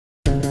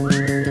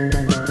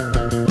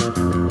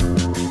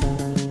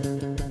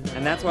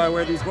That's why I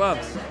wear these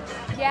gloves.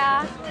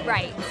 Yeah,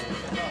 right.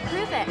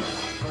 Prove it.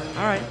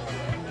 All right,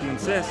 if you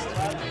insist.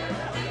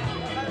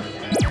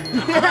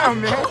 Yeah,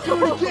 man.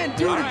 Do it again.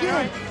 Do it again. All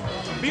right.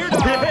 Beer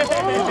dog.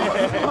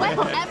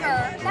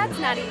 Whatever. That's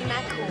not even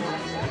that cool.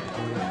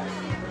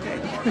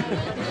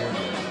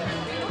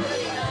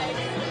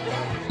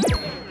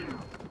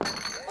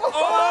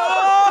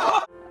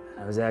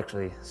 I was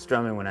actually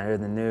strumming when I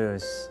heard the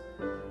news,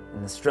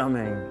 and the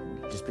strumming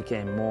just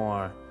became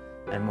more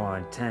and more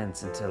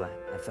intense until I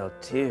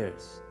felt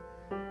tears,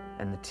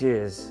 and the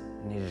tears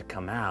needed to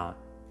come out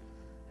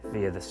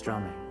via the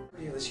strumming.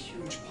 Yeah, this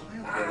huge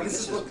pile.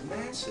 This is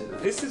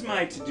massive. This is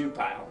my to-do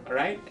pile, all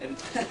right? And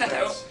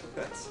That's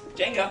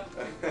Jenga,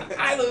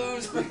 I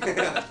lose.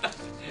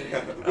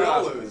 yeah, we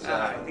all lose.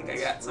 I think I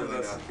got some of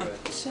really this. not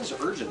good. This says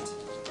urgent.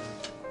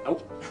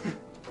 Oh.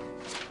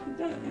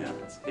 Yeah,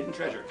 it's hidden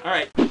treasure. All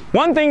right.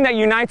 One thing that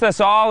unites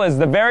us all is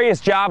the various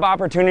job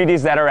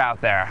opportunities that are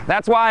out there.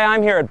 That's why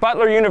I'm here at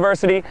Butler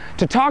University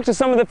to talk to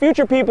some of the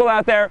future people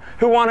out there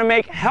who want to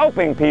make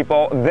helping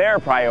people their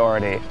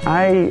priority.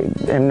 I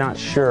am not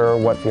sure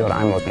what field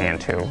I'm looking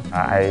into.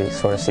 I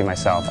sort of see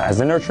myself as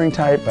the nurturing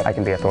type, but I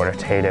can be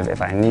authoritative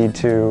if I need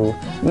to.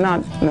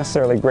 Not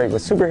necessarily great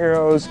with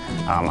superheroes,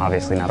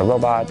 obviously not a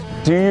robot.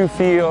 Do you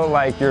feel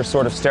like you're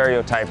sort of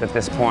stereotyped at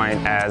this point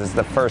as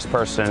the first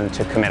person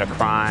to commit a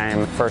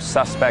crime, first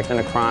suspect in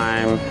a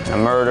crime, a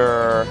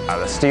murder,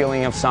 the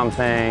stealing of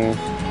something?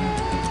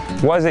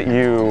 Was it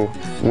you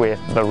with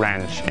the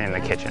wrench in the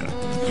kitchen?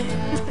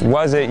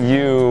 Was it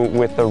you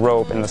with the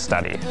rope in the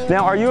study?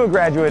 Now, are you a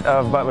graduate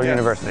of Butler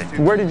University?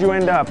 Where did you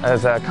end up?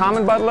 As a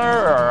common butler,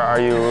 or are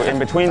you in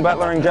between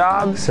butlering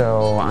jobs?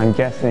 So I'm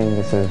guessing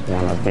this is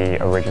one of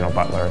the original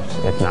butlers,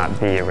 if not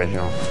the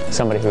original.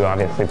 Somebody who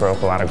obviously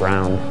broke a lot of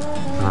ground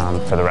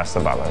for the rest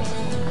of the butlers.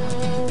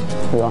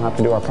 We all have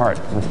to do our part.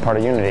 It's part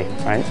of unity,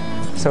 right?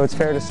 So it's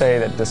fair to say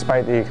that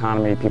despite the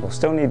economy, people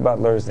still need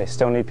butlers, they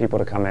still need people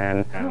to come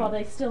in. Well,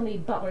 they still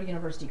need Butler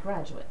University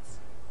graduates.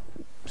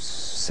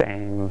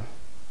 Same.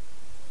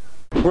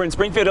 We're in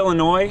Springfield,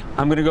 Illinois.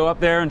 I'm gonna go up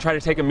there and try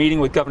to take a meeting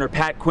with Governor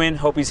Pat Quinn.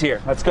 Hope he's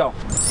here. Let's go.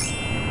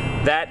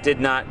 That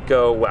did not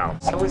go well.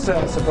 I was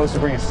supposed to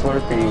bring a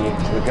Slurpee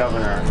to the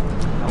governor.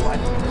 What?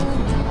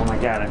 Oh my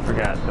God, I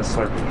forgot the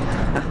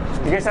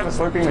Slurpee. You guys have a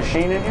Slurpee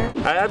machine in here?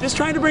 I'm just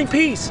trying to bring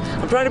peace.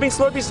 I'm trying to bring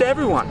Slurpees to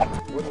everyone.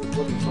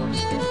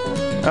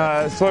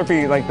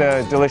 Slurpee, like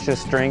the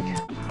delicious drink.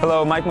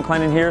 Hello, Mike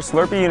McLendon here,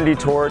 Slurpee Unity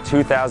Tour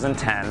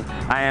 2010.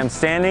 I am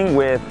standing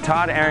with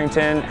Todd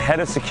Arrington, Head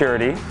of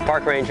Security.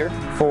 Park Ranger.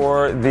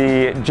 For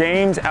the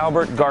James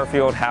Albert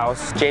Garfield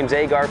House. James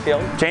A.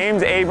 Garfield.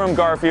 James Abram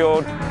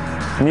Garfield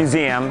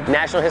Museum.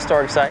 National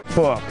Historic Site.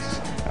 Books.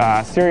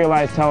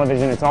 Serialized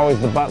television, it's always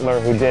the butler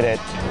who did it.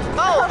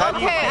 Oh, How do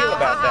you feel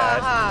about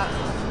that?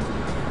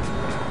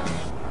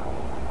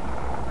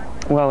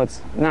 Well,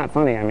 it's not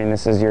funny. I mean,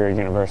 this is your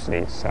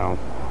university, so